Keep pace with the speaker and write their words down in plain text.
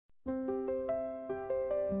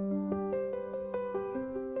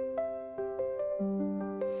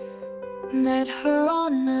Met her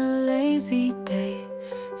on a lazy day.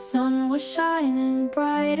 Sun was shining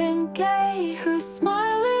bright and gay. Her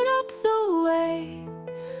smile lit up the way.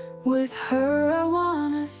 With her I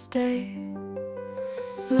wanna stay.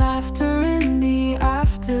 Laughter in the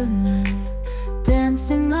afternoon,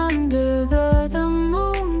 dancing under the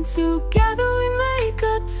moon. Together we make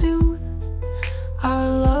a tune. Our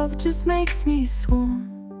love just makes me swoon.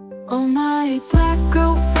 Oh, my black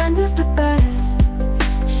girlfriend is the best.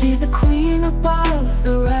 She's a queen above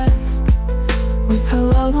the rest. With her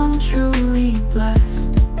love I'm truly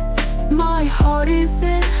blessed. My heart is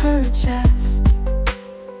in her chest.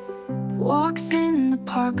 Walks in the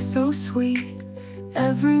park so sweet.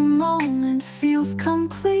 Every moment feels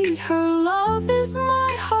complete. Her love is my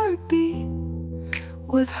heartbeat.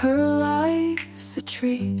 With her life's a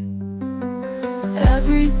treat.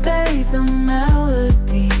 Every day's a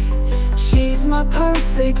melody. She's my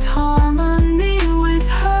perfect harmony. With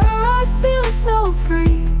her I feel so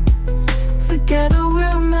free. Together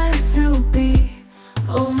we're meant to be.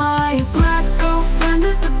 Oh, my black girlfriend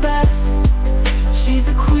is the best. She's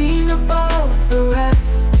a queen above the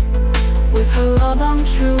rest. With her love I'm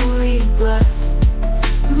truly blessed.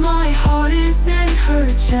 My heart is in her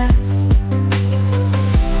chest.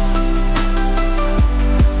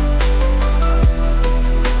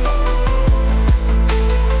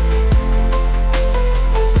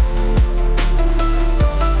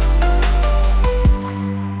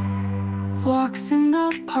 Walks in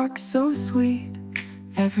the park so sweet.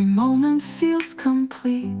 Every moment feels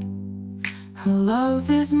complete. Her love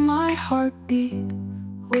is my heartbeat.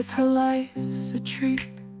 With her life's a treat.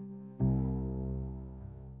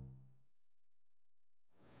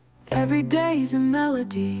 Every day's a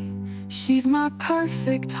melody. She's my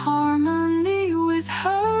perfect harmony. With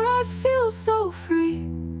her I feel so free.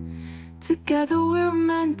 Together we're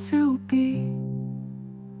meant to be.